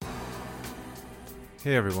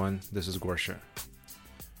Hey everyone, this is Gorsha.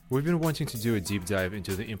 We've been wanting to do a deep dive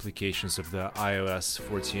into the implications of the iOS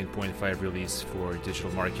 14.5 release for digital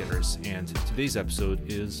marketers, and today's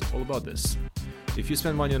episode is all about this. If you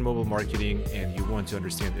spend money on mobile marketing and you want to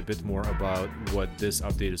understand a bit more about what this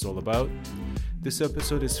update is all about, this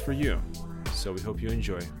episode is for you. So we hope you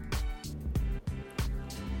enjoy.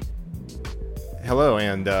 Hello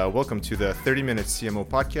and welcome to the 30-Minute CMO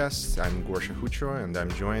Podcast. I'm Gorsha Hucho and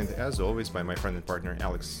I'm joined as always by my friend and partner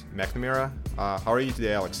Alex McNamara. How are you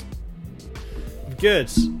today, Alex? I'm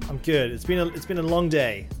good. It's been a long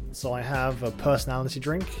day, so I have a personality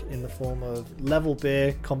drink in the form of Level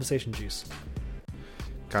Beer Conversation Juice.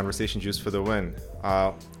 Conversation juice for the win.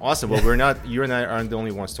 Awesome. Well, you and I aren't the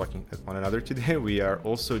only ones talking at one another today. We are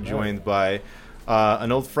also joined by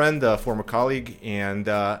an old friend, a former colleague, and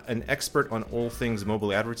an expert on all things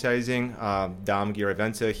mobile advertising, Dom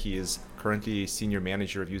Garaventa. He is currently Senior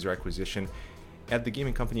Manager of User Acquisition at the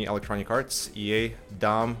gaming company Electronic Arts, EA.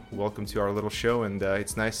 Dom, welcome to our little show, and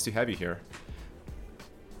it's nice to have you here.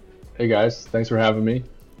 Hey guys, thanks for having me.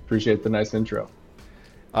 Appreciate the nice intro.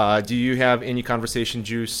 Do you have any conversation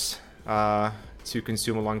juice to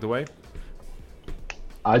consume along the way?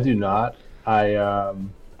 I do not. I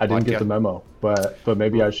didn't get the memo, but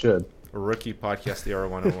maybe I should. Rookie podcast era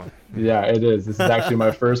 101. Yeah, it is. This is actually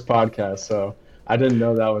my first podcast, so I didn't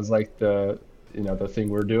know that was like the thing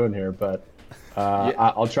we're doing here. But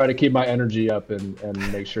I'll try to keep my energy up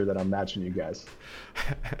and make sure that I'm matching you guys.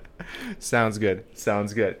 Sounds good.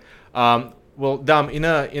 Well, Dom, in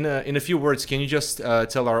a few words, can you just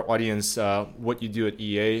tell our audience what you do at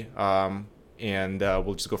EA, and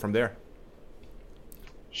we'll just go from there.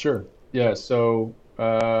 Sure. Yeah. So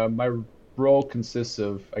my role consists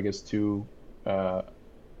of, I guess, two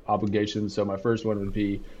obligations. So my first one would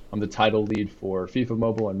be I'm the title lead for FIFA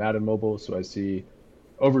Mobile and Madden Mobile. So I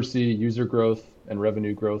oversee user growth and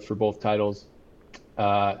revenue growth for both titles.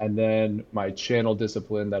 And then my channel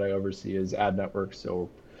discipline that I oversee is ad networks. So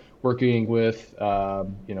working with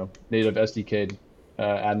native SDK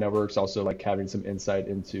ad networks, also like having some insight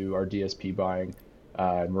into our DSP buying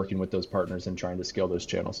and working with those partners and trying to scale those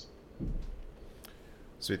channels.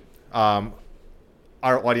 Sweet.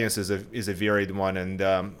 Our audience is a varied one, and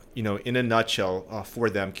in a nutshell, for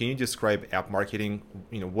them, can you describe app marketing?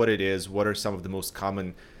 What it is. What are some of the most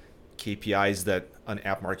common KPIs that an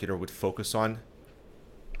app marketer would focus on?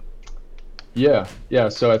 Yeah.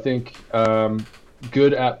 So I think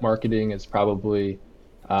good app marketing is probably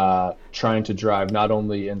trying to drive not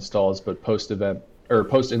only installs but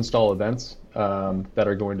post-install events that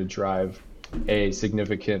are going to drive a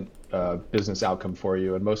significant business outcome for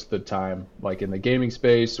you. And most of the time, like in the gaming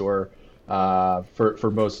space or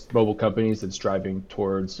for most mobile companies, it's driving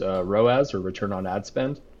towards ROAS or return on ad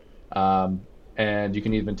spend. And you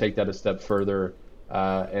can even take that a step further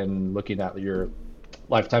in looking at your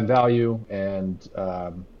lifetime value and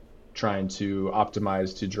trying to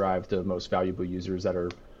optimize to drive the most valuable users that are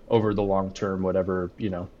over the long term, whatever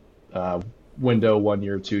window, 1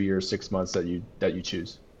 year, 2 years, 6 months that you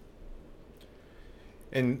choose.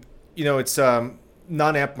 And it's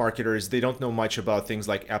non-app marketers, they don't know much about things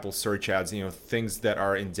like Apple search ads, things that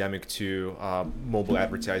are endemic to mobile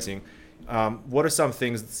advertising. What are some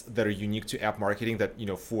things that are unique to app marketing that,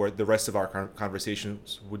 for the rest of our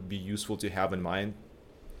conversations would be useful to have in mind?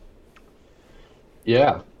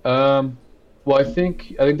 Yeah. Well, I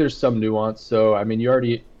think there's some nuance. So, I mean,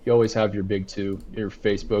 you always have your big two, your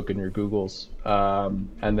Facebook and your Googles.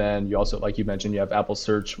 And then you also, like you mentioned, you have Apple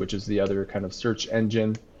Search, which is the other kind of search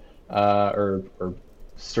engine or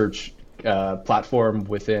search platform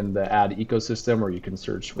within the ad ecosystem, where you can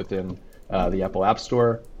search within the Apple App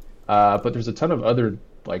Store. But there's a ton of other,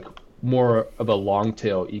 like, more of a long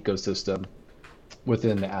tail ecosystem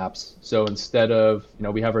within the apps. So instead of,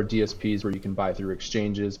 we have our DSPs where you can buy through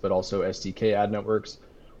exchanges, but also SDK ad networks,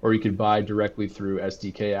 or you could buy directly through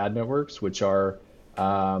SDK ad networks, which are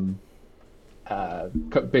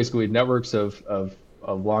basically networks of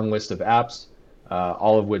a long list of apps,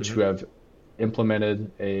 all of which who have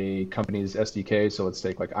implemented a company's SDK. So let's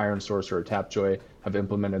take like IronSource or Tapjoy have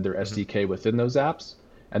implemented their SDK within those apps,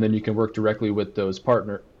 and then you can work directly with those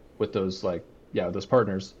partners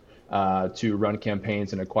to run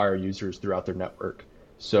campaigns and acquire users throughout their network.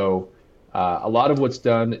 So a lot of what's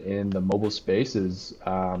done in the mobile space is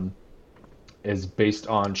based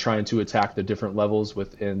on trying to attack the different levels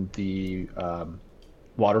within the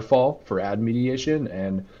waterfall for ad mediation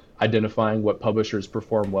and identifying what publishers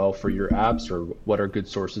perform well for your apps or what are good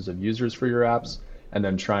sources of users for your apps, and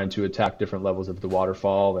then trying to attack different levels of the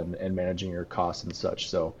waterfall and managing your costs and such.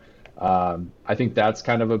 So I think that's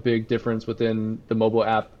kind of a big difference within the mobile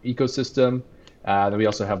app ecosystem. Then we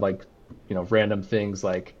also have like, random things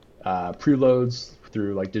like preloads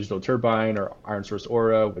through like Digital Turbine or Iron Source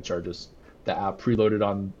Aura, which are just the app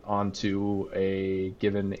preloaded onto a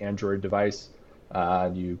given Android device.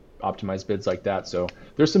 You optimize bids like that. So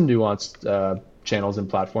there's some nuanced channels and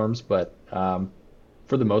platforms, but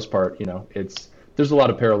for the most part, there's a lot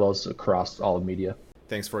of parallels across all of media.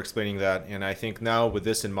 Thanks for explaining that. And I think now with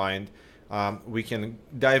this in mind, we can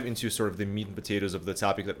dive into sort of the meat and potatoes of the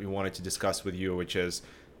topic that we wanted to discuss with you, which is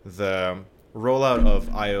the rollout of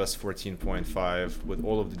iOS 14.5 with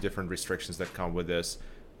all of the different restrictions that come with this.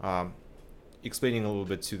 Explaining a little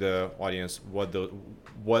bit to the audience what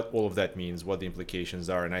all of that means, what the implications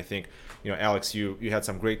are, and I think Alex, you had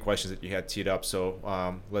some great questions that you had teed up.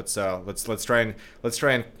 So let's try and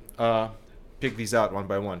pick these out one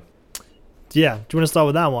by one. Yeah, do you want to start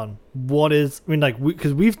with that one? What is,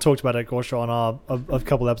 because we've talked about it, Gorsha, on a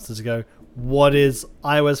couple episodes ago. What is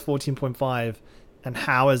iOS 14.5, and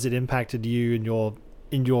how has it impacted you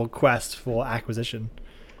in your quest for acquisition?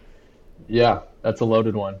 Yeah, that's a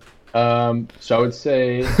loaded one. So I would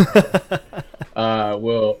say,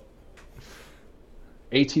 well,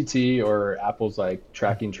 ATT, or Apple's like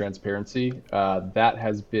tracking transparency, that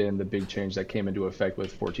has been the big change that came into effect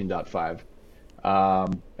with 14.5.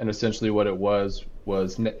 And essentially what it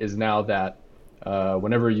is now that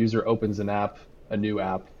whenever a user opens a new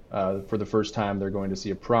app, for the first time, they're going to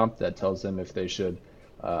see a prompt that tells them if they should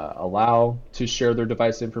allow to share their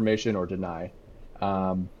device information or deny.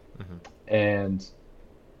 And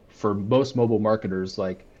for most mobile marketers,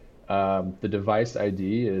 like the device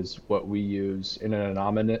ID is what we use in an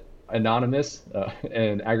anonymous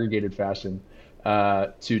and aggregated fashion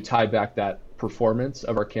to tie back that performance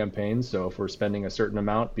of our campaigns. So if we're spending a certain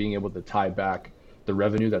amount, being able to tie back the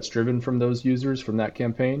revenue that's driven from those users from that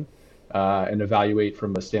campaign and evaluate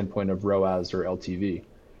from a standpoint of ROAS or LTV.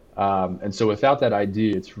 And so without that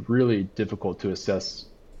ID, it's really difficult to assess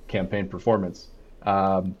campaign performance.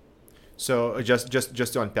 So just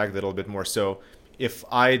to unpack that a little bit more. So if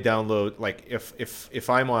I download, like if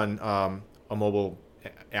I'm on a mobile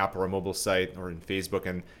app or a mobile site or in Facebook,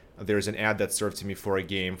 and there's an ad that's served to me for a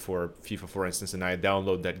game, for FIFA, for instance, and I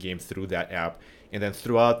download that game through that app, and then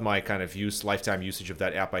throughout my kind of lifetime usage of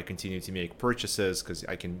that app, I continue to make purchases because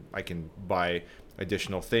I can buy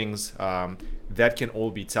additional things. That can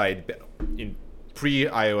all be tied in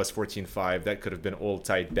pre-iOS 14.5. That could have been all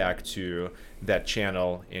tied back to that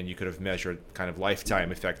channel, and you could have measured kind of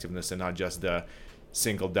lifetime effectiveness and not just the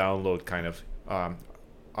single download kind of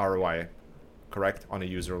ROI, correct, on a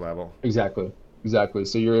user level. Exactly.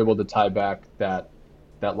 So you're able to tie back that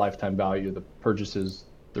lifetime value, the purchases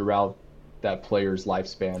throughout that player's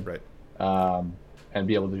lifespan, right? And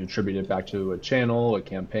be able to attribute it back to a channel, a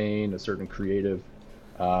campaign, a certain creative.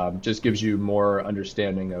 Just gives you more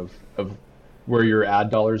understanding of where your ad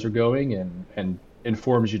dollars are going, and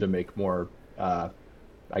informs you to make more,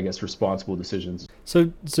 responsible decisions.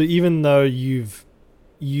 So even though you've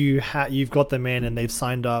got them in and they've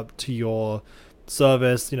signed up to your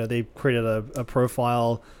service, they've created a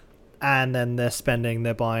profile, and then they're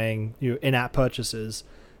buying in-app purchases,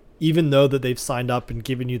 even though that they've signed up and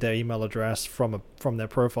given you their email address from their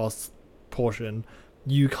profile portion,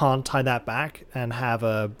 you can't tie that back and have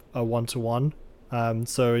a one-to-one.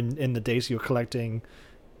 So in the data you're collecting,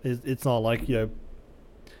 it's not like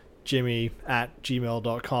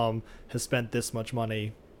Jimmy@gmail.com has spent this much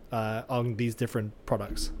money on these different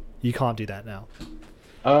products. You can't do that now.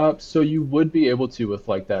 So you would be able to with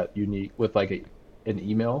like that unique, with like an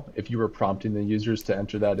email, if you were prompting the users to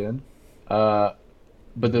enter that in.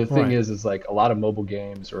 But the thing is like a lot of mobile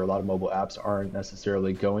games or a lot of mobile apps aren't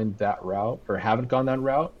necessarily going that route or haven't gone that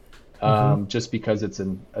route, just because it's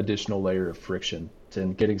an additional layer of friction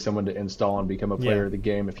to getting someone to install and become a player of the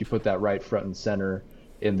game. If you put that right front and center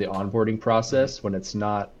in the onboarding process, when it's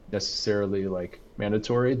not necessarily like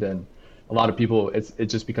mandatory, then a lot of people, it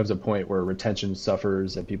just becomes a point where retention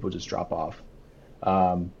suffers and people just drop off.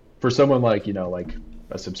 For someone like, like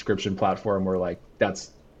a subscription platform where like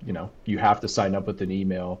that's, you have to sign up with an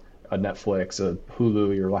email, a Netflix, a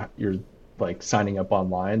Hulu, you're like signing up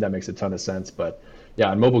online. That makes a ton of sense. But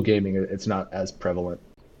yeah, in mobile gaming, it's not as prevalent.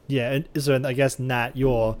 Yeah, so I guess, Nat,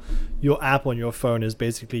 your app on your phone is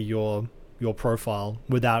basically your profile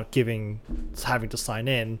without having to sign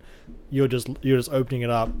in. You're just opening it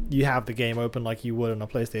up. You have the game open like you would on a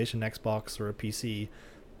PlayStation, Xbox, or a PC.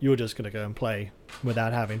 You're just going to go and play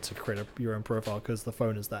without having to create your own profile, because the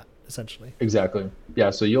phone is that, essentially. Exactly. Yeah,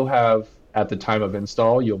 so you'll have, at the time of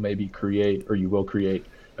install, you will create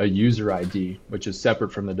a user ID, which is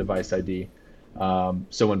separate from the device ID.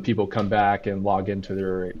 So when people come back and log into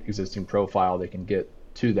their existing profile, they can get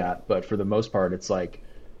to that. But for the most part, it's like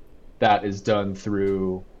that is done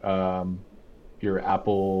through your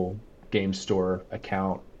Apple Game Store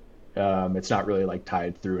account. It's not really like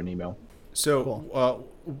tied through an email. So, Cool.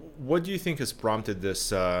 what do you think has prompted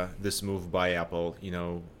this move by Apple?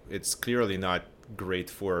 It's clearly not great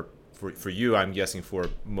for you. I'm guessing for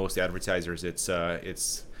most advertisers, it's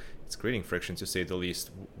creating friction to say the least.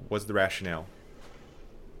 What's the rationale?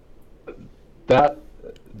 That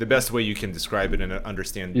The best way you can describe it and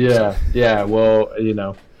understand. yeah. Well,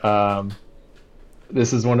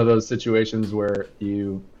 this is one of those situations where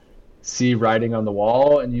you see writing on the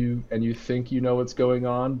wall and you think you know what's going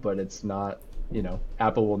on, but it's not.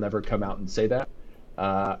 Apple will never come out and say that.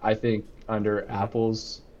 I think under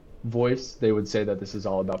Apple's voice, they would say that this is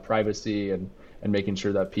all about privacy and making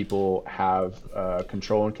sure that people have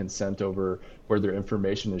control and consent over where their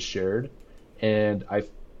information is shared. And I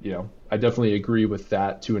definitely agree with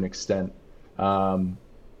that to an extent. And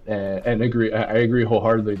I agree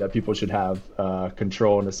wholeheartedly that people should have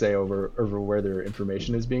control and a say over where their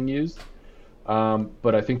information is being used.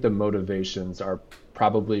 But I think the motivations are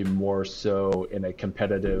probably more so in a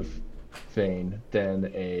competitive vein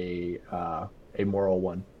than a moral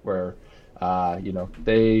one, where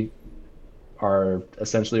they are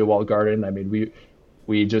essentially a walled garden. I mean,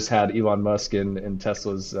 we just had Elon Musk in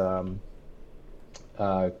Tesla's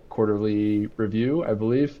quarterly review, I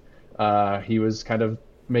believe. He was kind of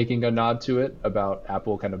making a nod to it about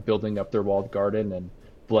Apple kind of building up their walled garden and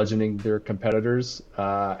bludgeoning their competitors.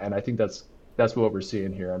 And I think that's what we're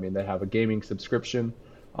seeing here. I mean, they have a gaming subscription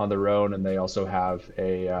on their own, and they also have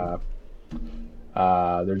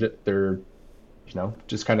they're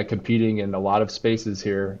just kind of competing in a lot of spaces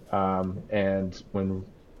here. And when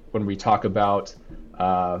we talk about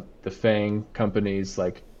the FANG companies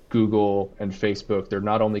like Google and Facebook, they're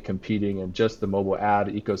not only competing in just the mobile ad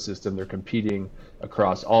ecosystem, they're competing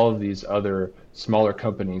across all of these other smaller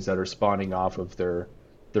companies that are spawning off of their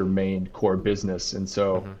main core business. And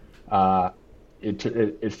so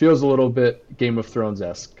it feels a little bit Game of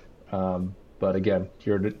Thrones-esque. But again,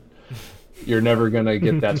 you're never going to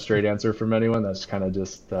get that straight answer from anyone. That's kind of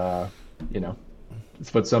just,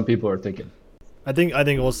 it's what some people are thinking. I think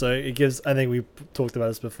also it gives. I think we talked about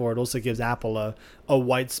this before. It also gives Apple a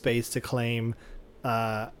white space to claim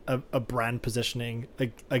a brand positioning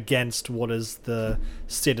against what is the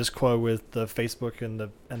status quo with the Facebook and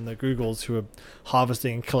the Googles, who are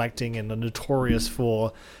harvesting and collecting and are notorious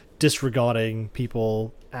for disregarding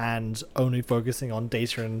people and only focusing on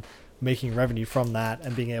data and making revenue from that,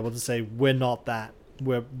 and being able to say we're not that.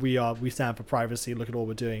 We stand for privacy. Look at all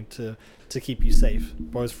we're doing to keep you safe,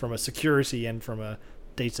 both from a security and from a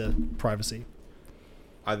data privacy.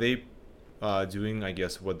 Are they doing, I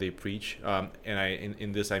guess, what they preach?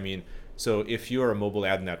 In this, I mean, so if you're a mobile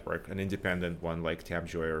ad network, an independent one like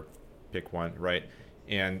Tapjoy or pick one, right,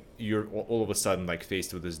 and you're all of a sudden like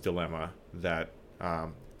faced with this dilemma that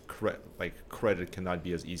credit cannot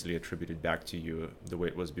be as easily attributed back to you the way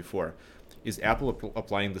it was before, is Apple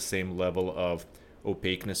applying the same level of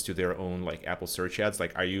opaqueness to their own like Apple search ads?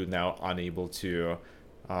 Like, are you now unable to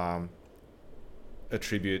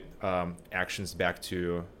attribute actions back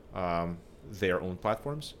to their own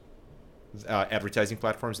platforms, advertising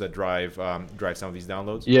platforms that drive some of these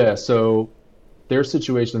downloads? Yeah, so their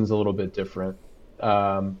situation's a little bit different.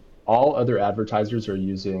 All other advertisers are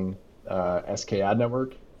using SK Ad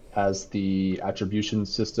Network as the attribution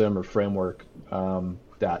system or framework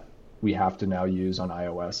that we have to now use on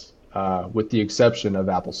iOS. With the exception of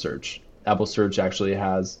Apple Search. Apple Search actually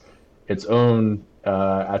has its own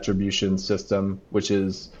attribution system, which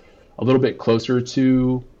is a little bit closer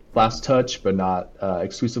to Last Touch, but not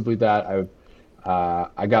exclusively that.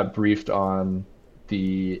 I got briefed on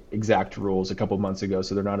the exact rules a couple months ago,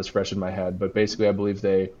 so they're not as fresh in my head. But basically, I believe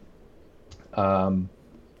they'll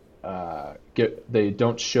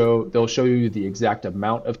show you the exact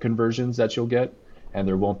amount of conversions that you'll get, and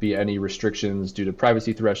there won't be any restrictions due to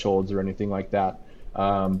privacy thresholds or anything like that.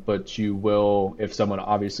 But you will, if someone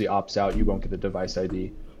obviously opts out, you won't get the device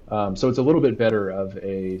ID. So it's a little bit better of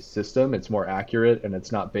a system. It's more accurate, and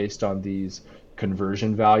it's not based on these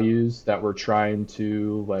conversion values that we're trying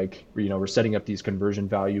to, like, we're setting up these conversion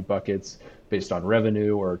value buckets based on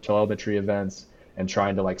revenue or telemetry events and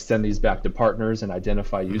trying to like send these back to partners and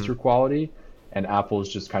identify user quality. And Apple's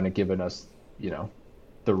just kind of given us,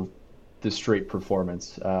 the straight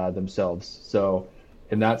performance themselves. So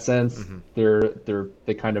in that sense,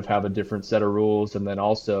 they kind of have a different set of rules. And then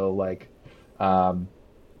also like,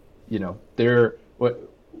 they're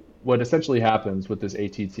what essentially happens with this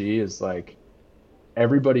ATT is like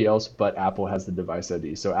everybody else but Apple has the device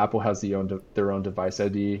ID. So Apple has their own device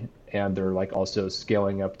ID, and they're like also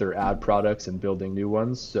scaling up their ad products and building new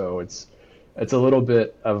ones. So it's a little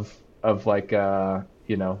bit of like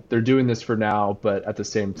they're doing this for now, but at the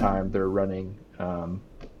same time they're running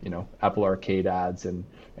Apple Arcade ads, and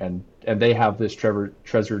they have this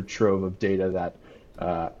treasure trove of data that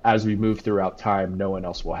as we move throughout time, no one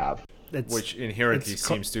else will have. Which inherently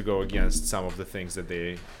seems to go against some of the things that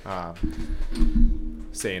they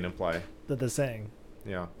say and imply. That they're saying.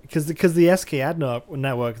 Yeah. Because the SK ad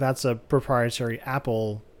network, that's a proprietary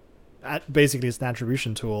Apple, basically it's an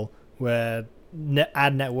attribution tool where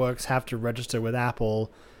ad networks have to register with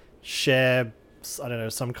Apple, share, I don't know,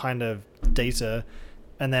 some kind of data,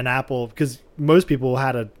 and then Apple, because most people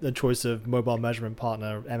had a choice of mobile measurement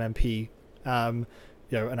partner, MMP, an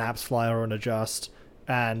AppsFlyer or an Adjust,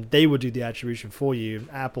 and they would do the attribution for you.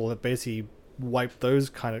 Apple have basically wiped those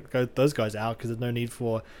guys out because there's no need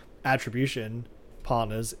for attribution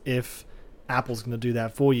partners if Apple's going to do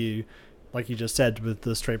that for you. Like you just said, with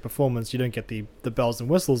the straight performance, you don't get the bells and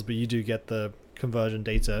whistles, but you do get the conversion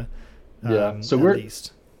data. So at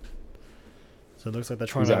least. So it looks like they're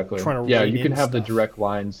trying to yeah, you can have the direct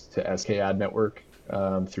lines to SK Ad Network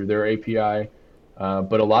through their API,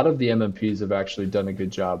 but a lot of the MMPs have actually done a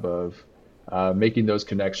good job of making those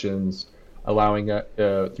connections, allowing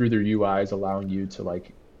through their UIs, allowing you to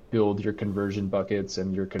like build your conversion buckets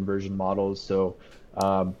and your conversion models. So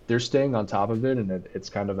they're staying on top of it, and it's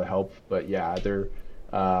kind of a help. But yeah, they're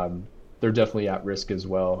definitely at risk as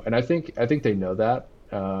well, and I think they know that,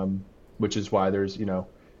 which is why there's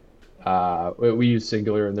we use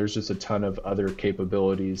Singular, and there's just a ton of other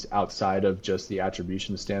capabilities outside of just the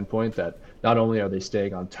attribution standpoint that not only are they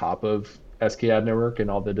staying on top of SK Ad Network and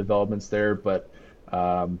all the developments there, but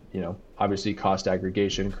obviously cost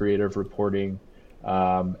aggregation, creative reporting,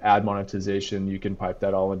 ad monetization, you can pipe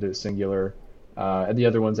that all into Singular. And the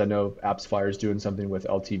other ones, I know AppsFlyer is doing something with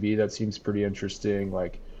LTV that seems pretty interesting.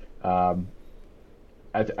 Like, I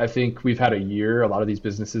think we've had a year, a lot of these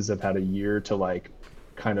businesses have had a year to like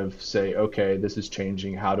kind of say, okay, this is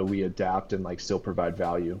changing. How do we adapt and like still provide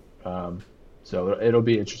value? So it'll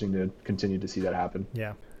be interesting to continue to see that happen.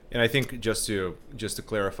 Yeah. And I think just to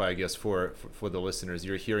clarify, I guess for the listeners,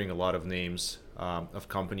 you're hearing a lot of names of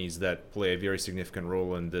companies that play a very significant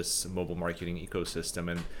role in this mobile marketing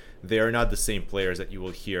ecosystem, and they are not the same players that you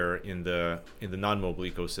will hear in the non-mobile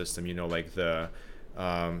ecosystem. Like the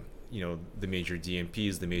major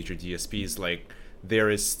DMPs, the major DSPs. Like there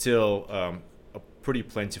is still a pretty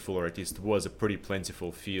plentiful, or at least was a pretty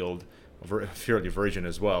plentiful field, fairly virgin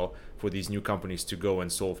as well, for these new companies to go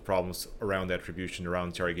and solve problems around attribution,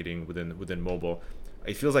 around targeting within mobile.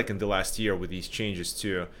 It feels like in the last year with these changes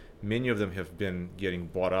too, many of them have been getting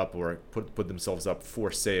bought up or put themselves up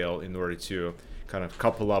for sale in order to kind of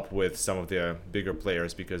couple up with some of the bigger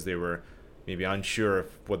players because they were maybe unsure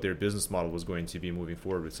of what their business model was going to be moving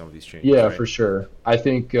forward with some of these changes. Yeah, right? For sure. I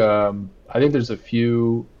think there's a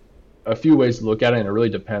few ways to look at it, and it really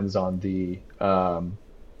depends on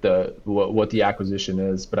what the acquisition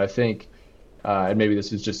is. But I think, and maybe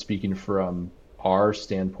this is just speaking from our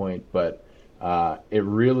standpoint, but it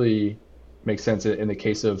really makes sense in the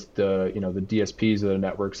case of the DSPs or the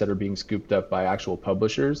networks that are being scooped up by actual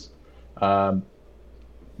publishers.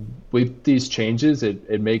 With these changes,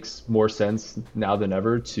 it makes more sense now than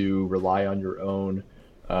ever to rely on your own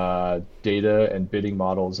data and bidding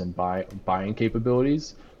models and buying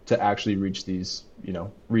capabilities to actually reach these,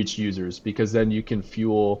 reach users, because then you can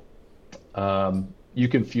fuel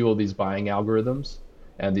these buying algorithms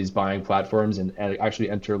and these buying platforms and actually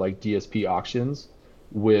enter like DSP auctions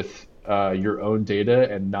with your own data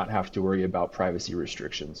and not have to worry about privacy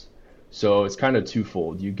restrictions. So it's kind of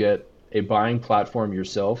twofold. You get a buying platform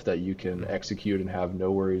yourself that you can execute and have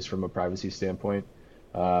no worries from a privacy standpoint.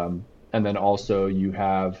 And then also you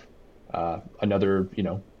have another,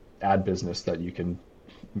 ad business that you can,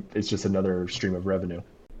 it's just another stream of revenue.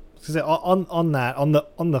 So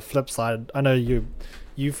on the flip side, I know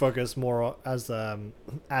you focus more as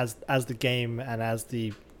the game and as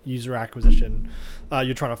the user acquisition.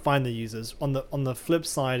 You're trying to find the users. On the flip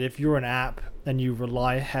side, if you're an app and you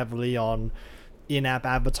rely heavily on in-app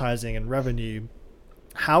advertising and revenue,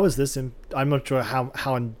 how is this? I'm not sure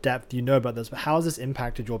how in depth you know about this, but how has this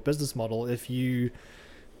impacted your business model if you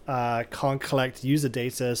can't collect user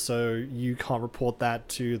data, so you can't report that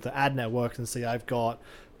to the ad network and say, I've got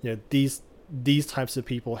these types of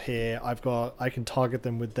people here. I can target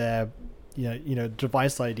them with their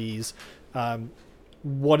device IDs.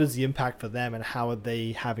 What is the impact for them, and how are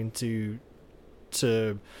they having to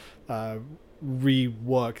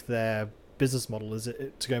rework their business model? Is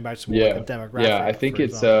it to going back to more like a demographic? Yeah, I think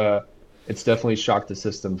it's definitely shocked the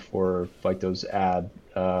system for like those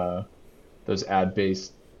ad-based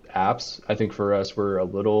apps. I think for us,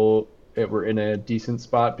 we're in a decent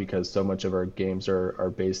spot because so much of our games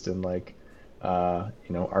are based in like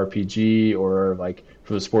RPG, or like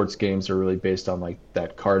for the sports games are really based on like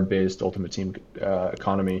that card-based Ultimate Team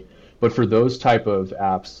economy. But for those type of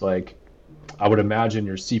apps, like I would imagine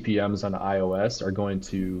your CPMs on iOS are going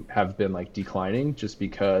to have been like declining just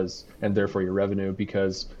because, and therefore your revenue,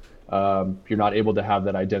 because you're not able to have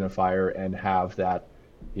that identifier and have that,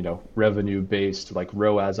 revenue based like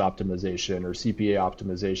ROAS optimization or CPA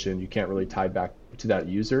optimization. You can't really tie back to that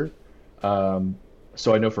user.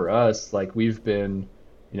 So I know for us, like we've been,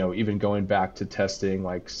 even going back to testing,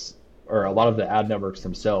 or a lot of the ad networks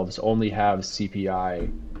themselves only have CPI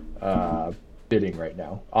bidding right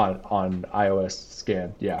now on iOS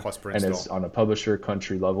scan. Yeah. Cost per And install. it's on a publisher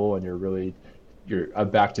country level, and you're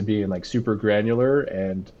back to being like super granular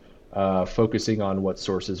and focusing on what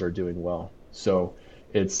sources are doing well. So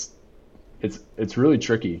it's really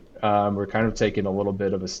tricky. We're kind of taking a little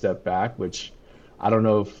bit of a step back, which I don't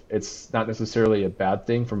know if it's not necessarily a bad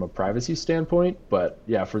thing from a privacy standpoint, but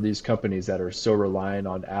yeah, for these companies that are so reliant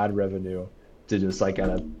on ad revenue to just like at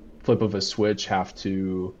a flip of a switch have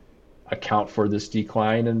to account for this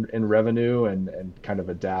decline in revenue and kind of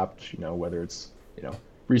adapt, whether it's,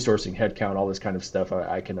 resourcing, headcount, all this kind of stuff,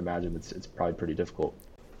 I can imagine it's probably pretty difficult.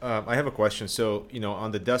 I have a question. So,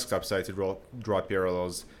 on the desktop side, to draw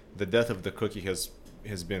parallels, the death of the cookie has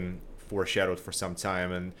been foreshadowed for some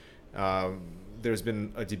time, and there's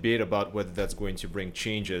been a debate about whether that's going to bring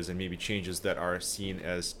changes, and maybe changes that are seen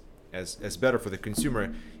as better for the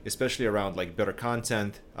consumer, especially around like better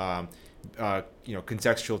content,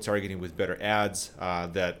 contextual targeting with better ads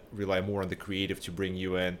that rely more on the creative to bring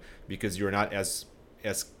you in, because you're not as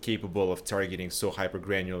capable of targeting so hyper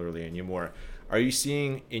granularly anymore. Are you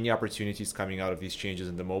seeing any opportunities coming out of these changes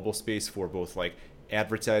in the mobile space for both like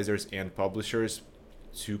advertisers and publishers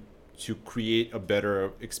to create a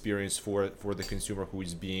better experience for the consumer who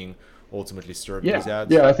is being ultimately served these ads?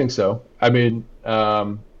 Yeah, I think so. I mean,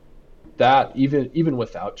 that even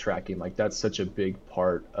without tracking, like that's such a big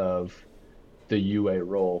part of the UA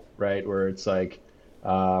role, right? Where it's like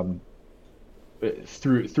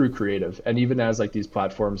through creative, and even as like these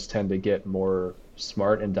platforms tend to get more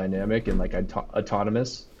smart and dynamic and like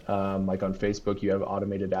autonomous, like on Facebook, you have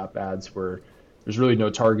automated app ads where there's really no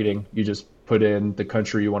targeting. You just put in the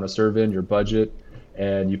country you want to serve in, your budget,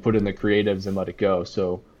 and you put in the creatives and let it go.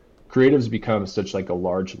 So creatives become such like a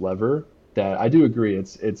large lever that I do agree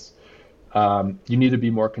it's you need to be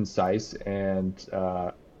more concise and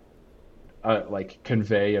like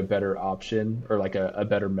convey a better option or like a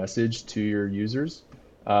better message to your users.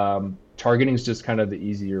 Targeting is just kind of the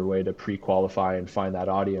easier way to pre-qualify and find that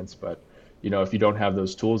audience. But, if you don't have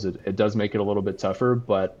those tools, it does make it a little bit tougher,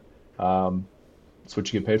 but it's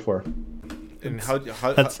what you get paid for. And how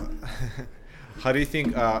do you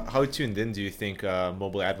think, how tuned in do you think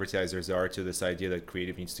mobile advertisers are to this idea that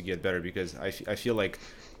creative needs to get better? Because I feel like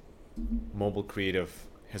mobile creative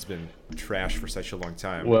has been trash for such a long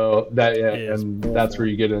time. Well, that's where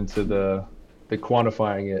you get into the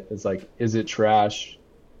quantifying it. It's like, is it trash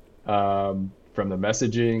from the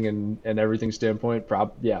messaging and everything standpoint?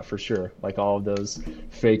 Yeah, for sure. Like all of those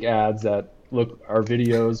fake ads that are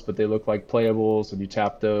videos, but they look like playables, and you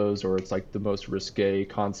tap those, or it's like the most risque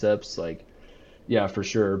concepts. Like, yeah, for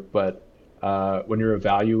sure. But when you're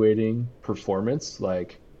evaluating performance,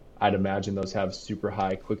 like I'd imagine those have super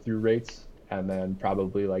high click-through rates, and then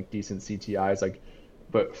probably like decent CTIs. Like,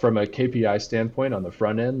 but from a KPI standpoint on the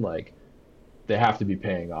front end, like they have to be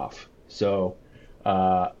paying off. So,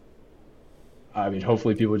 I mean,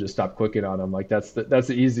 hopefully people just stop clicking on them. Like that's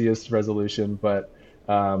the easiest resolution. But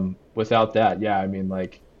without that, yeah, I mean,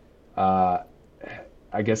 like I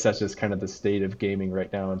guess that's just kind of the state of gaming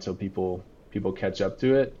right now until people catch up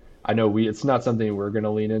to it. I know it's not something we're going to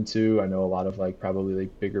lean into. I know a lot of like probably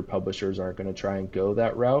like bigger publishers aren't going to try and go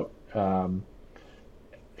that route.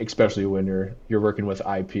 Especially when you're working with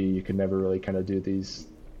IP, you can never really kind of do these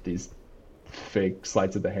fake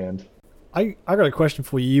sleights of the hand. I got a question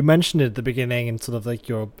for you. You mentioned it at the beginning, and sort of like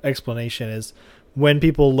your explanation is when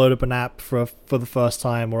people load up an app for the first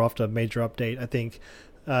time or after a major update, I think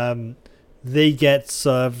they get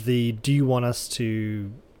served the "Do you want us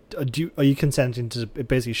to? Are you consenting to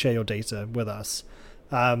basically share your data with us?"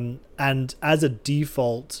 And as a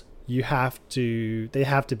default, they have to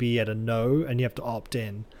be at a no, and you have to opt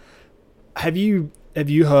in. Have you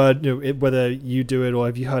heard, whether you do it or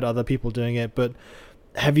have you heard other people doing it? But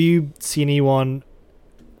have you seen anyone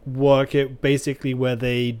work it basically where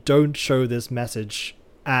they don't show this message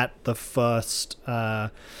at the first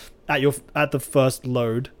at the first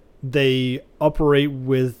load. They operate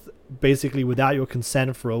with basically without your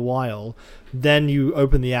consent for a while. Then you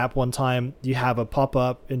open the app one time, you have a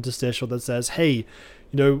pop-up interstitial that says, hey,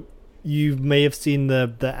 you may have seen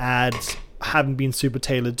the ads haven't been super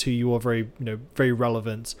tailored to you or very very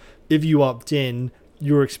relevant. If you opt in,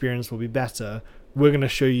 your experience will be better. We're going to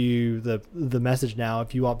show you the message now.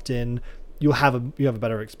 If you opt in, you have a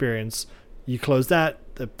better experience. You close that,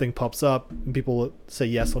 the thing pops up, and people say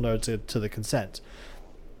yes or no to the consent.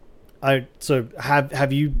 So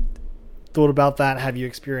have you thought about that? Have you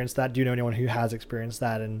experienced that? Do you know anyone who has experienced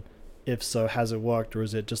that? And if so, has it worked, or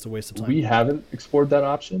is it just a waste of time? We haven't explored that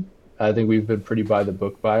option. I think we've been pretty by the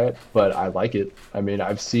book by it, but I like it. I mean,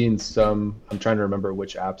 I've seen some, I'm trying to remember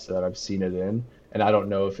which apps that I've seen it in, and I don't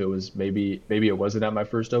know if it was maybe it wasn't at my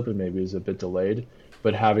first open, maybe it was a bit delayed,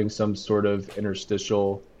 but having some sort of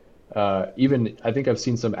interstitial, even I think I've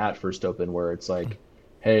seen some at first open where it's like,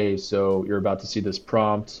 hey, so you're about to see this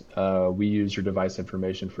prompt. We use your device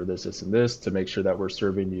information for this, this, and this to make sure that we're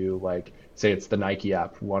serving you, like, say it's the Nike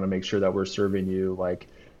app. We want to make sure that we're serving you like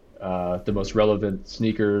the most relevant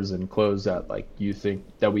sneakers and clothes that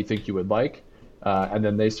we think you would like. And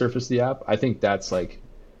then they surface the app. I think that's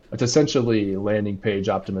it's essentially landing page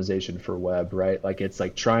optimization for web, right? Like it's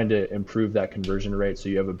like trying to improve that conversion rate so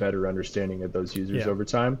you have a better understanding of those users over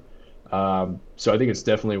time. So I think it's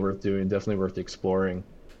definitely worth doing, definitely worth exploring.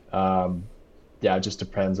 It just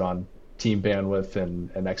depends on team bandwidth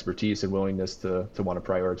and expertise and willingness to want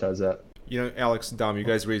to prioritize that. Alex, Dom, you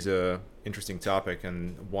guys raise a interesting topic,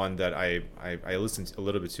 and one that I listened a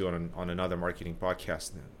little bit to on another marketing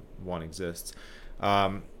podcast. One exists.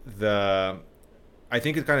 I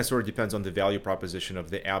think it kind of sort of depends on the value proposition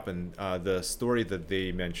of the app, and the story that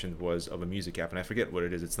they mentioned was of a music app, and I forget what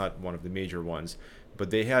it is. It's not one of the major ones, but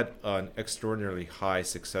they had an extraordinarily high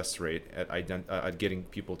success rate at getting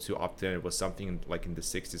people to opt in. It was something like in the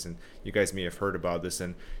 60s, and you guys may have heard about this.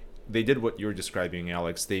 And they did what you're describing,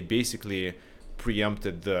 Alex. They basically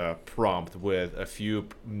preempted the prompt with a few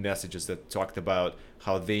messages that talked about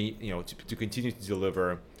how they, to continue to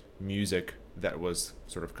deliver music that was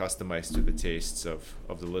sort of customized to the tastes of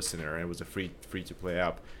the listener, and it was a free to play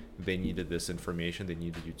app. They needed this information. They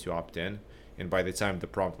needed you to opt in, and by the time the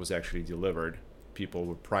prompt was actually delivered, people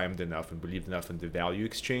were primed enough and believed enough in the value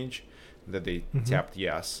exchange that they tapped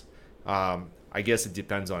yes. I guess it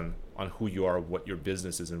depends on who you are, what your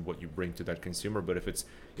business is, and what you bring to that consumer. But if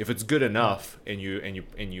it's good enough and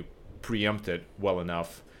you preempt it well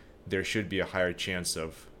enough, there should be a higher chance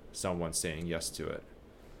of someone saying yes to it.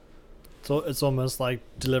 So it's almost like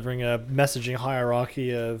delivering a messaging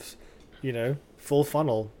hierarchy of, full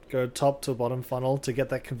funnel, go top to bottom funnel to get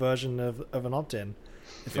that conversion of an opt-in.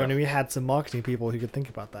 If only we had some marketing people who could think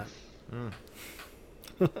about that.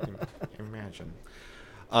 Imagine.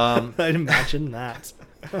 I'd imagine that.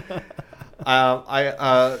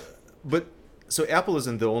 But so Apple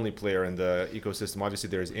isn't the only player in the ecosystem. Obviously,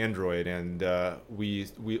 there's Android, and we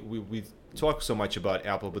talk so much about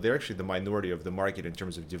Apple, but they're actually the minority of the market in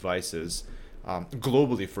terms of devices,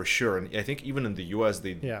 globally for sure. And I think even in the US,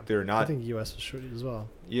 they're not. I think US is short as well.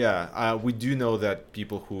 Yeah, we do know that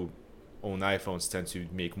people who own iPhones tend to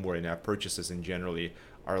make more in-app purchases and generally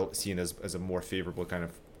are seen as a more favorable kind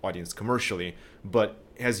of audience commercially. But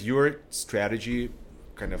has your strategy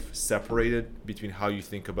kind of separated between how you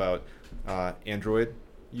think about Android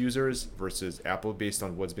users versus Apple based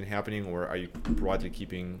on what's been happening, or are you broadly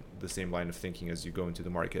keeping the same line of thinking as you go into the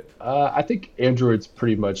market? I think Android's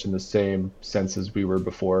pretty much in the same sense as we were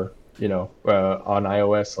before. On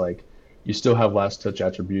iOS, like you still have last touch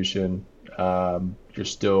attribution. You're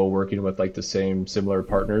still working with like the same similar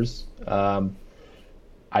partners.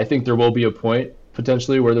 I think there will be a point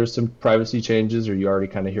potentially where there's some privacy changes, or you already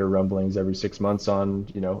kind of hear rumblings every 6 months on,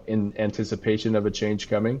 in anticipation of a change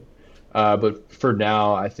coming. But for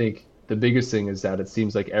now, I think the biggest thing is that it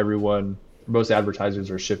seems like most advertisers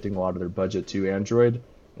are shifting a lot of their budget to Android.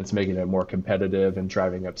 It's making it more competitive and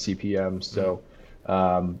driving up CPM. So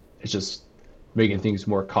it's just making things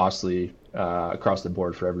more costly across the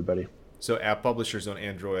board for everybody. So app publishers on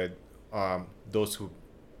Android, those who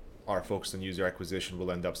are focused on user acquisition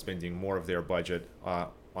will end up spending more of their budget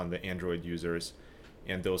on the Android users,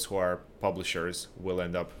 and those who are publishers will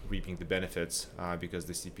end up reaping the benefits because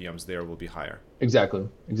the CPMs there will be higher. Exactly.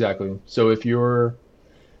 So if you're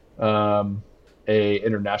a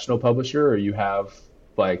international publisher, or you have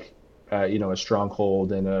a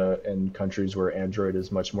stronghold in countries where Android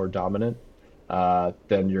is much more dominant,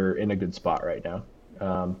 then you're in a good spot right now.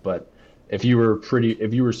 But if you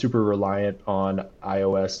were super reliant on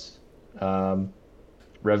iOS um,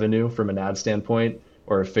 revenue from an ad standpoint,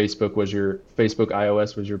 or if Facebook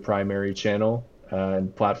iOS was your primary channel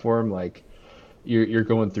and platform, like you're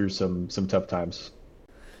going through some tough times.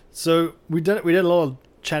 So we did a lot of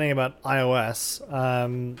chatting about iOS.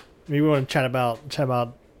 Maybe we want to chat about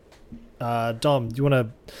Dom. Do you want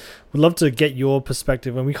to? We'd love to get your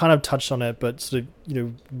perspective, and we kind of touched on it, but sort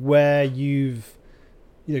of where you've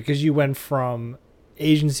because you went from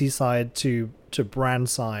agency side to brand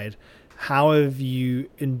side. How have you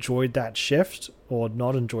enjoyed that shift or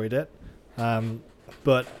not enjoyed it?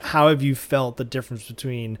 But how have you felt the difference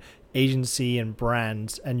between agency and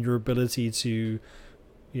brand and your ability to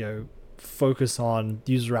focus on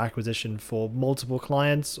user acquisition for multiple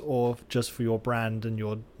clients or just for your brand and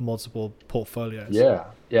your multiple portfolios?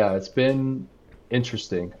 Yeah, it's been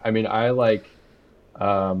interesting. I mean,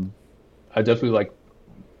 um, I definitely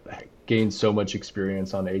gained so much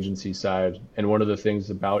experience on agency side, and one of the things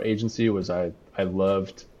about agency was I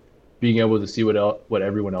loved being able to see what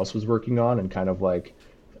everyone else was working on and kind of like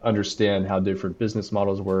understand how different business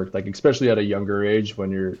models work, like especially at a younger age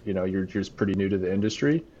when you're just pretty new to the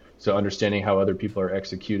industry. So understanding how other people are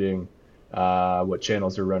executing, what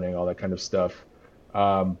channels are running, all that kind of stuff.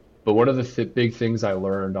 But one of the big things I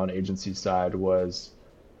learned on agency side was,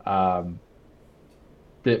 um,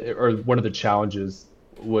 or one of the challenges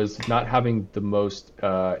was not having the most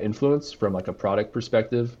influence from like a product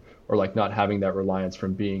perspective, or like not having that reliance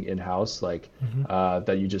from being in-house, like Mm-hmm.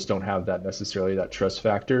 that you just don't have that necessarily that trust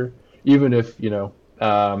factor, even if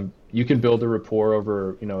you can build a rapport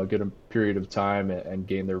over a good period of time and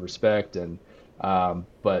gain their respect, and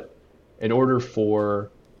but in order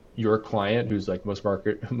for your client, who's like most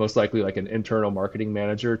likely like an internal marketing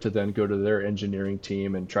manager, to then go to their engineering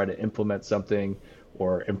team and try to implement something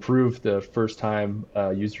or improve the first time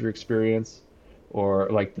user experience, or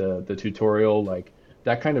like the tutorial, like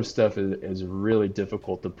that kind of stuff is really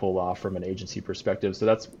difficult to pull off from an agency perspective. So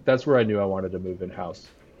that's where I knew I wanted to move in house,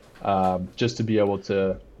 just to be able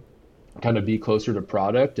to kind of be closer to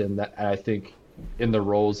product. And that, I think in the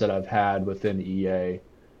roles that I've had within EA,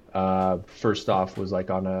 first off was like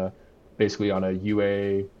basically on a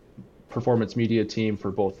UA performance media team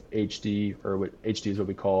for both HD, or what HD is what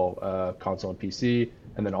we call console and PC,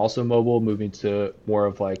 and then also mobile, moving to more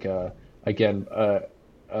of like again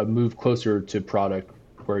a move closer to product,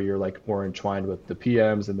 where you're like more entwined with the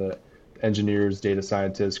PMs and the engineers, data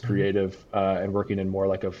scientists, Mm-hmm. creative, and working in more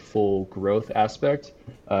like a full growth aspect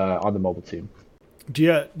on the mobile team.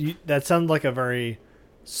 That sounds like a very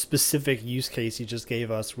specific use case you just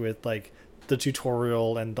gave us with like the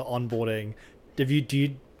tutorial and the onboarding.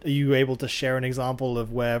 Are you able to share an example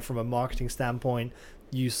of where, from a marketing standpoint,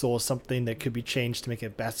 you saw something that could be changed to make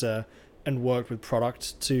it better and worked with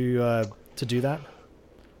product to do that?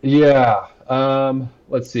 Yeah.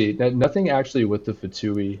 Let's see. Nothing actually with the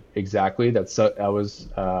Fatui exactly. That was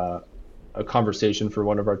a conversation for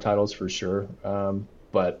one of our titles for sure.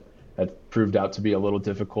 But that proved out to be a little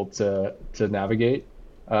difficult to navigate.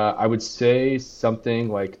 I would say something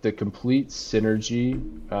like the complete synergy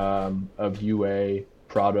of UA,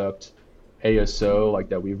 product, ASO, like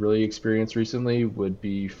that we've really experienced recently, would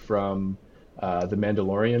be from the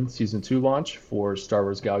Mandalorian season 2 launch for Star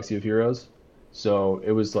Wars Galaxy of Heroes. So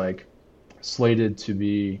it was like slated to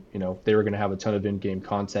be, they were going to have a ton of in-game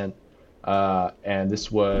content. And this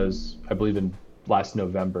was, I believe, in last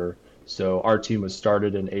November. So our team was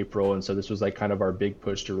started in April. And so this was like kind of our big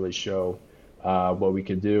push to really show what we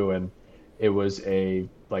could do. And it was a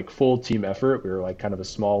like full team effort. We were like kind of a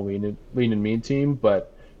small lean and mean team,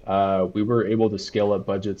 but we were able to scale up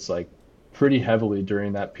budgets like pretty heavily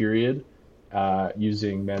during that period,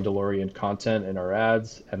 using Mandalorian content in our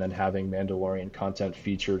ads, and then having Mandalorian content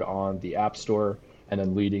featured on the App Store, and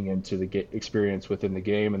then leading into the experience within the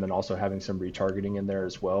game, and then also having some retargeting in there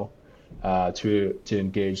as well, to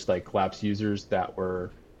engage like lapsed users that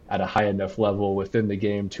were at a high enough level within the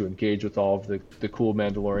game to engage with all of the cool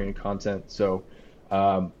Mandalorian content. So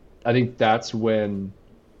I think that's when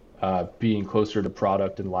being closer to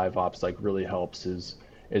product and live ops like really helps, is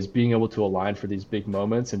being able to align for these big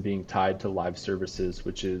moments and being tied to live services,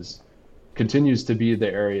 which is continues to be the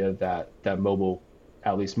area that mobile,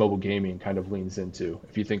 at least mobile gaming, kind of leans into.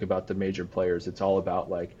 If you think about the major players, it's all about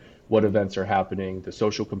like what events are happening, the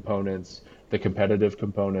social components, the competitive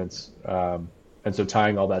components, and so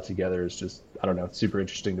tying all that together is just, I don't know, it's super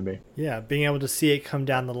interesting to me. Yeah, being able to see it come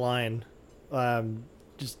down the line, um,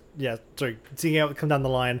 seeing it come down the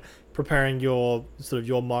line, preparing your sort of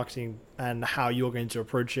your marketing and how you're going to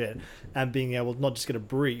approach it, and being able to not just get a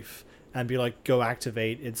brief and be like, go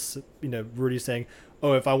activate. It's really saying,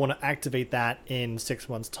 oh, if I want to activate that in 6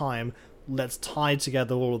 months' time, let's tie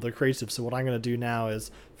together all of the creative. So what I'm going to do now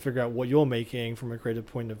is figure out what you're making from a creative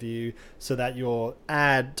point of view, so that your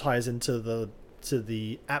ad ties into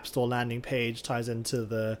the App Store landing page, ties into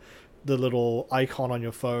the little icon on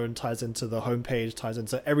your phone, ties into the homepage, ties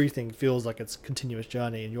into everything. Feels like it's a continuous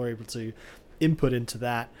journey, and you're able to input into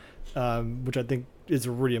that, which I think is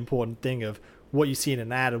a really important thing of what you see in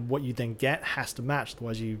an ad and what you then get has to match,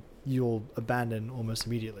 otherwise you'll abandon almost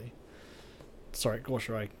immediately. Sorry,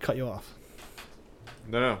 Gosha, I cut you off.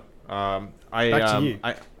 No. Back to you.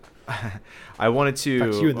 I wanted to.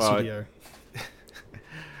 Back to you in the studio.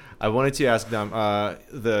 I wanted to ask them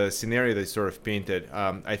the scenario they sort of painted.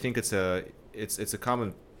 I think it's a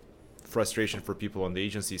common frustration for people on the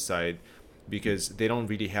agency side, because they don't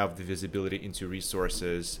really have the visibility into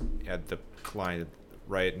resources at the client,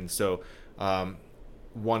 right? And so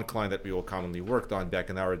one client that we all commonly worked on back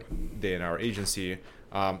in our day in our agency,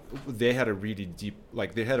 they had a really deep,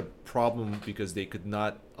 they had a problem because they could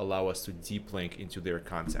not allow us to deep link into their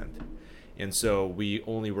content. And so we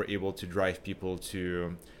only were able to drive people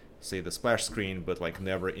to, say, the splash screen, but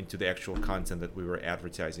never into the actual content that we were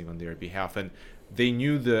advertising on their behalf. And they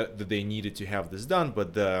knew that they needed to have this done,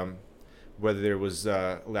 but whether there was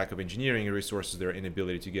lack of engineering resources, their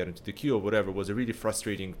inability to get into the queue or whatever, was a really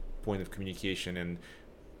frustrating point of communication and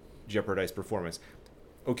jeopardized performance.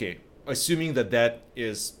 Okay, assuming that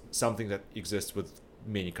is something that exists with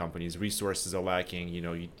many companies, resources are lacking,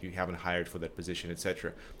 you haven't hired for that position,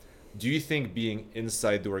 etc. Do you think being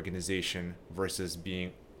inside the organization versus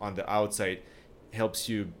being on the outside helps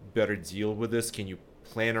you better deal with this? Can you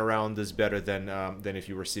plan around this better than if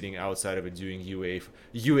you were sitting outside of it doing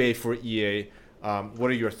UA for EA?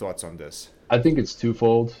 What are your thoughts on this? I think it's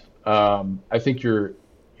twofold. I think you're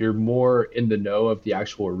more in the know of the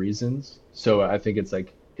actual reasons. So I think it's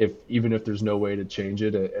even if there's no way to change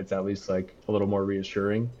it, it's at least a little more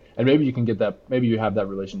reassuring. And maybe you can get that. Maybe you have that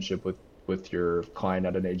relationship with your client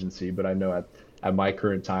at an agency. But I know at my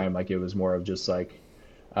current time, it was more of just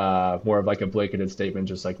more of a blanketed statement,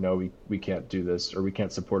 just no, we can't do this, or we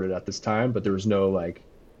can't support it at this time. But there was no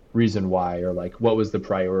reason why, or what was the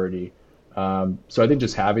priority. So I think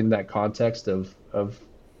just having that context of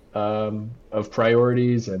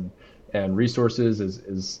priorities and resources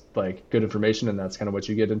is good information, and that's kind of what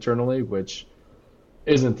you get internally, which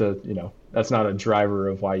isn't that's not a driver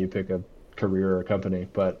of why you pick a career or a company.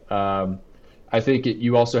 But I think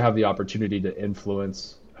you also have the opportunity to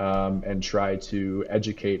influence and try to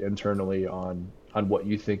educate internally on what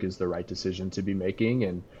you think is the right decision to be making,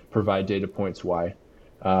 and provide data points why.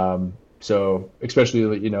 So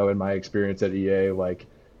especially in my experience at EA, where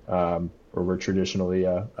we're traditionally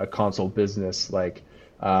a console business,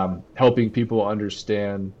 helping people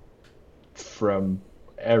understand from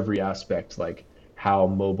every aspect how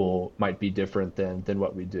mobile might be different than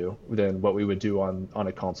what we would do on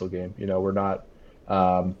a console game. We're not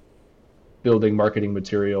building marketing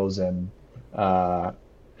materials and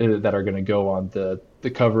that are going to go on the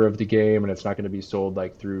cover of the game, and it's not going to be sold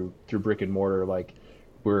through brick and mortar.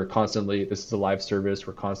 We're constantly, this is a live service,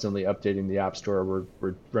 we're constantly updating the App Store,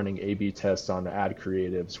 we're running A/B tests on ad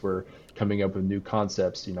creatives, we're coming up with new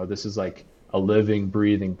concepts. This is a living,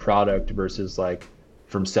 breathing product versus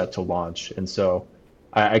from set to launch. And so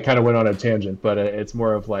I kind of went on a tangent, but it's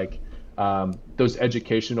more of those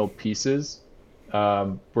educational pieces,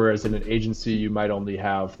 whereas in an agency you might only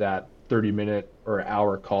have that 30-minute or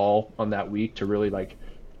hour call on that week to really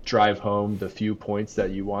drive home the few points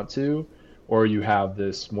that you want to, or you have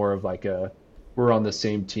this more of we're on the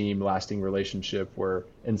same team lasting relationship where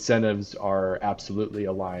incentives are absolutely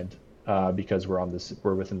aligned because we're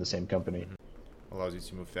within the same company. Allows you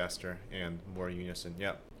to move faster and more unison.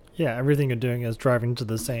 Yeah. Yeah, everything you're doing is driving to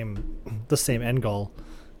the same end goal.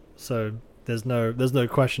 So there's no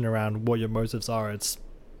question around what your motives are. It's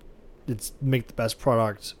make the best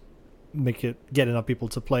product, get enough people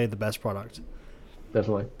to play the best product.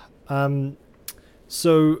 Definitely.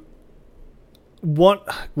 So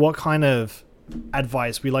what kind of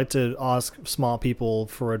advice, we like to ask smart people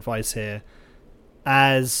for advice here,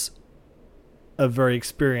 as a very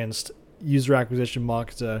experienced user acquisition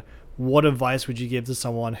marketer, what advice would you give to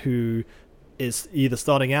someone who is either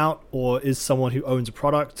starting out, or is someone who owns a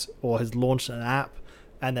product or has launched an app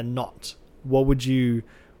and then not? What would you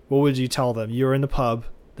tell them? You're in the pub,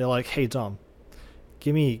 they're like, "Hey Dom,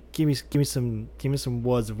 give me some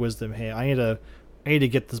words of wisdom here. I need to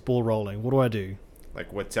get this ball rolling. What do I do?"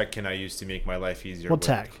 What tech can I use to make my life easier? What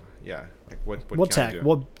tech? Yeah. What tech? I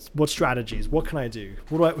do? What strategies? What can I do?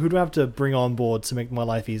 Who do I have to bring on board to make my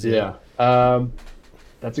life easier? Yeah.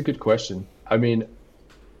 That's a good question. I mean,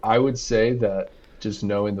 I would say that just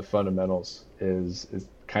knowing the fundamentals is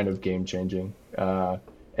kind of game changing.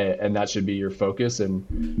 And that should be your focus,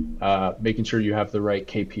 and making sure you have the right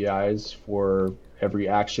KPIs for every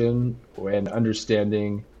action and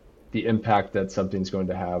understanding the impact that something's going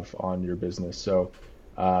to have on your business. So,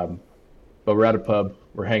 but we're at a pub,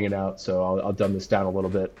 we're hanging out, so I'll dumb this down a little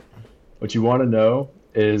bit. What you want to know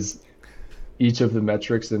is each of the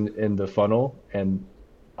metrics in the funnel and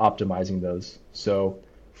optimizing those. So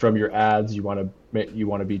from your ads, you want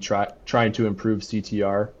to be trying to improve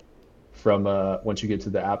CTR. From once you get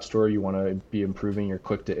to the App Store, you want to be improving your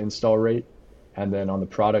click to install rate. And then on the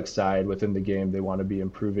product side within the game, they want to be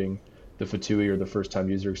improving the FTUI or the first time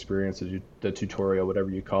user experience, the tutorial,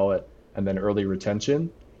 whatever you call it, and then early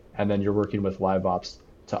retention. And then you're working with live ops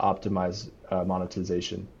to optimize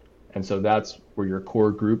monetization. And so that's where your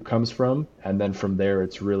core group comes from. And then from there,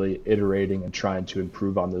 it's really iterating and trying to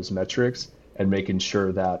improve on those metrics and making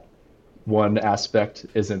sure that one aspect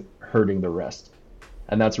isn't hurting the rest.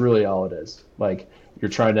 And that's really all it is. Like, you're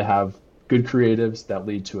trying to have good creatives that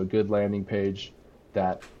lead to a good landing page,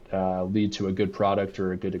 that lead to a good product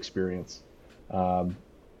or a good experience. And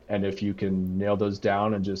if you can nail those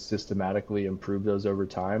down and just systematically improve those over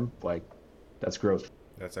time, like, that's growth.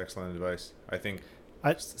 That's excellent advice. I think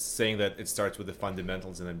saying that it starts with the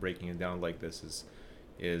fundamentals and then breaking it down like this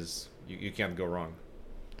is you can't go wrong.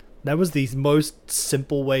 That was the most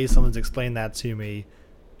simple way someone's explained that to me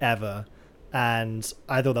ever. And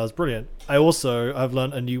I thought that was brilliant. I've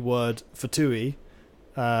learned a new word, FTUI,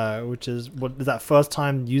 which is, what is that, first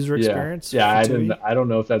time user experience? Yeah, I don't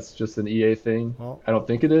know if that's just an EA thing. Well, I don't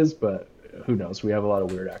think it is, but who knows? We have a lot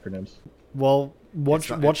of weird acronyms. Well,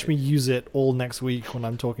 watch me use it all next week when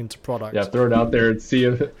I'm talking to product. Yeah, throw it out there and see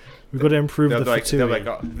if we've got to improve the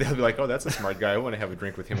FTUI. They'll be like, oh, that's a smart guy. I want to have a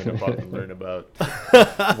drink with him in a pub and learn about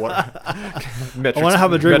metrics. I want to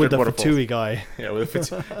have a drink with the FTUI guy. Yeah,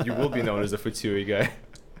 you will be known as the FTUI guy.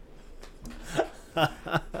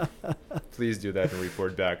 Please do that and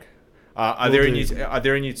report back. Are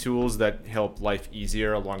there any tools that help life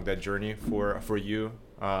easier along that journey for you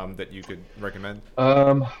that you could recommend?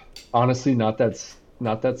 Honestly, not that's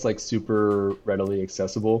like super readily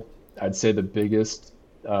accessible. I'd say the biggest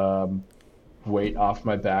weight off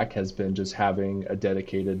my back has been just having a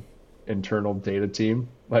dedicated internal data team,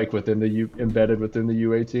 like embedded within the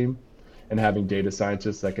UA team, and having data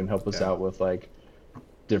scientists that can help us out with like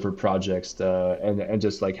different projects, and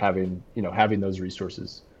just like having those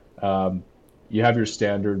resources. You have your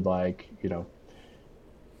standard, like,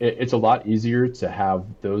 it's a lot easier to have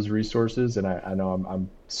those resources. And I know I'm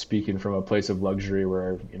speaking from a place of luxury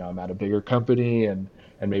where, I'm at a bigger company and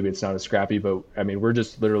maybe it's not as scrappy, but I mean, we're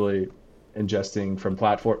just literally ingesting from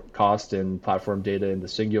platform cost and platform data into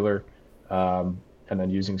Singular, and then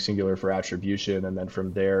using Singular for attribution. And then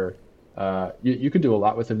from there, you can do a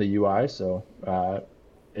lot within the UI. So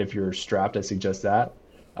if you're strapped, I suggest that.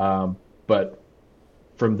 But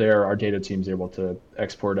from there, our data team's able to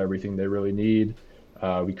export everything they really need.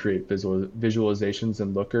 We create visualizations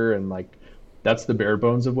in Looker, and like that's the bare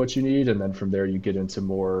bones of what you need. And then from there, you get into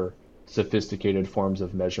more sophisticated forms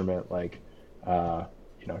of measurement, like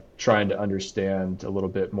trying to understand a little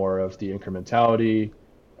bit more of the incrementality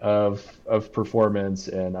of performance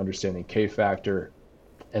and understanding K factor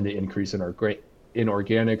and the increase in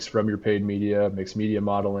organics from your paid media, mixed media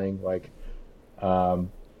modeling. Like,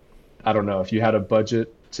 I don't know, if you had a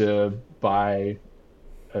budget to buy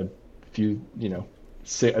a few, a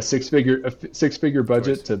six-figure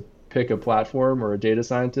budget to pick a platform or a data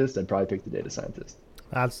scientist, I'd probably pick the data scientist.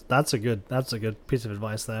 That's a good piece of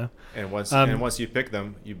advice there. And once you pick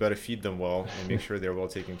them, you better feed them well and make sure they're well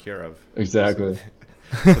taken care of. Exactly.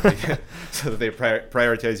 So that they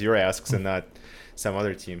prioritize your asks and not some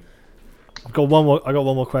other team. I got one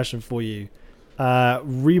more question for you.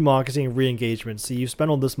 Remarketing, re-engagement. So you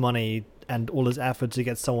spend all this money and all this effort to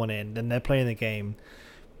get someone in, and they're playing the game.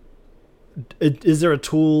 Is there a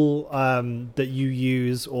tool that you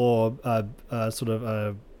use, or sort of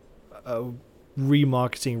a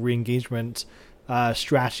remarketing, re-engagement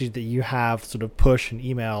strategy that you have, sort of push and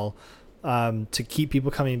email, to keep people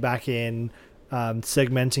coming back in,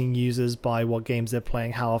 segmenting users by what games they're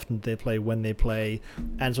playing, how often they play, when they play,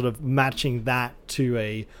 and sort of matching that to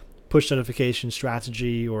a push notification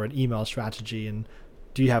strategy or an email strategy? And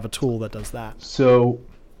do you have a tool that does that? So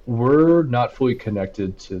we're not fully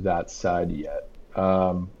connected to that side yet,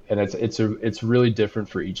 and it's really different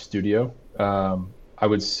for each studio. I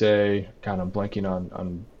would say, kind of blanking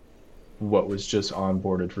on what was just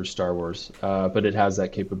onboarded for Star Wars, but it has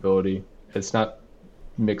that capability. It's not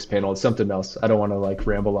Mixpanel, it's something else. I don't want to like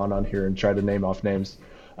ramble on here and try to name off names.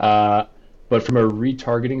 But from a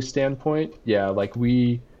retargeting standpoint, yeah, like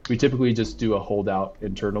we typically just do a holdout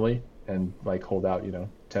internally and like hold out,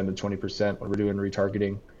 10 to 20% when we're doing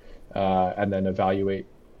retargeting, and then evaluate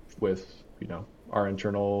with, our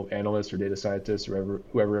internal analysts or data scientists,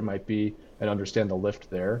 whoever it might be, and understand the lift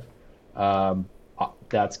there.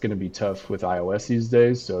 That's going to be tough with iOS these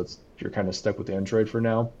days, so you're kind of stuck with Android for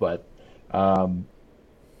now. But on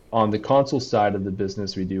the console side of the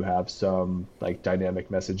business, we do have some like dynamic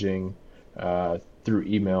messaging through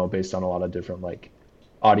email based on a lot of different like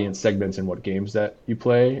audience segments and what games that you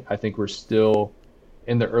play. I think we're still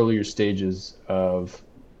in the earlier stages of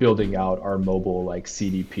building out our mobile like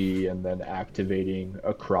CDP and then activating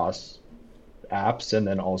across apps, and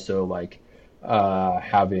then also like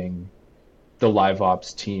having the live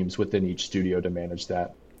ops teams within each studio to manage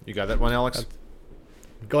that. You got that one, Alex?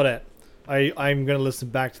 Got it. I'm going to listen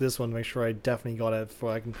back to this one to make sure I definitely got it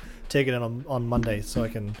before I can take it in on Monday so I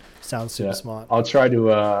can sound super smart. I'll try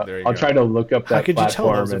to try to look up that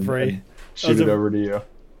platform and shoot it over to you.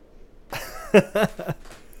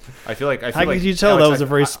 I feel like How could you tell Alex, that was a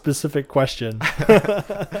very specific question?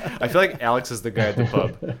 I feel like Alex is the guy at the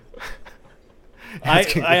pub.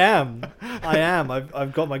 I am.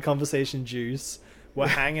 I've got my conversation juice. We're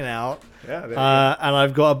hanging out. Yeah, and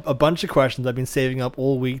I've got a bunch of questions I've been saving up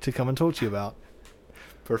all week to come and talk to you about.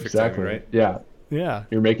 Perfect exactly. timing, right? Yeah. Yeah.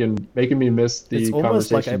 You're making me miss the it's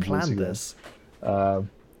almost like I conversation planned this.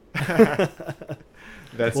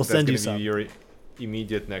 That's send you going to some. be your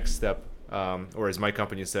immediate next step, or as my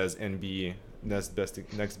company says, NB, next best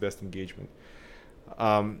engagement.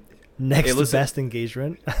 Next best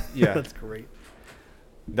engagement. Yeah, that's great.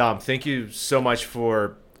 Dom, thank you so much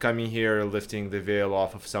for coming here, lifting the veil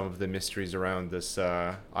off of some of the mysteries around this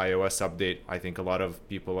iOS update. I think a lot of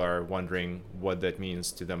people are wondering what that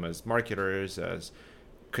means to them as marketers, as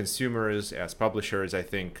consumers, as publishers. I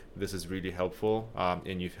think this is really helpful,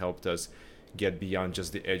 and you've helped us get beyond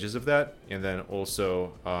just the edges of that, and then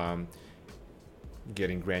also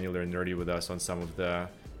getting granular and nerdy with us on some of the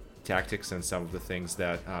tactics and some of the things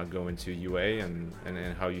that go into UA and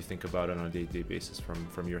how you think about it on a day-to-day basis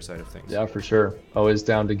from your side of things. Yeah, for sure. Always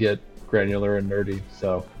down to get granular and nerdy.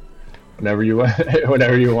 So whenever you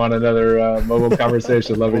want another mobile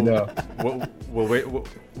conversation, let me know.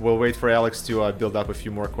 We'll wait for Alex to build up a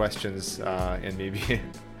few more questions and maybe.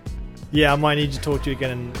 Yeah, I might need to talk to you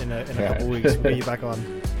again in a couple of weeks. We'll get you back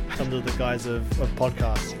on under the guise of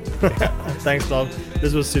podcasts. Thanks, Dom.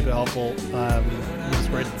 This was super helpful. It was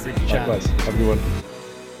great to chat. Likewise. Have a good one.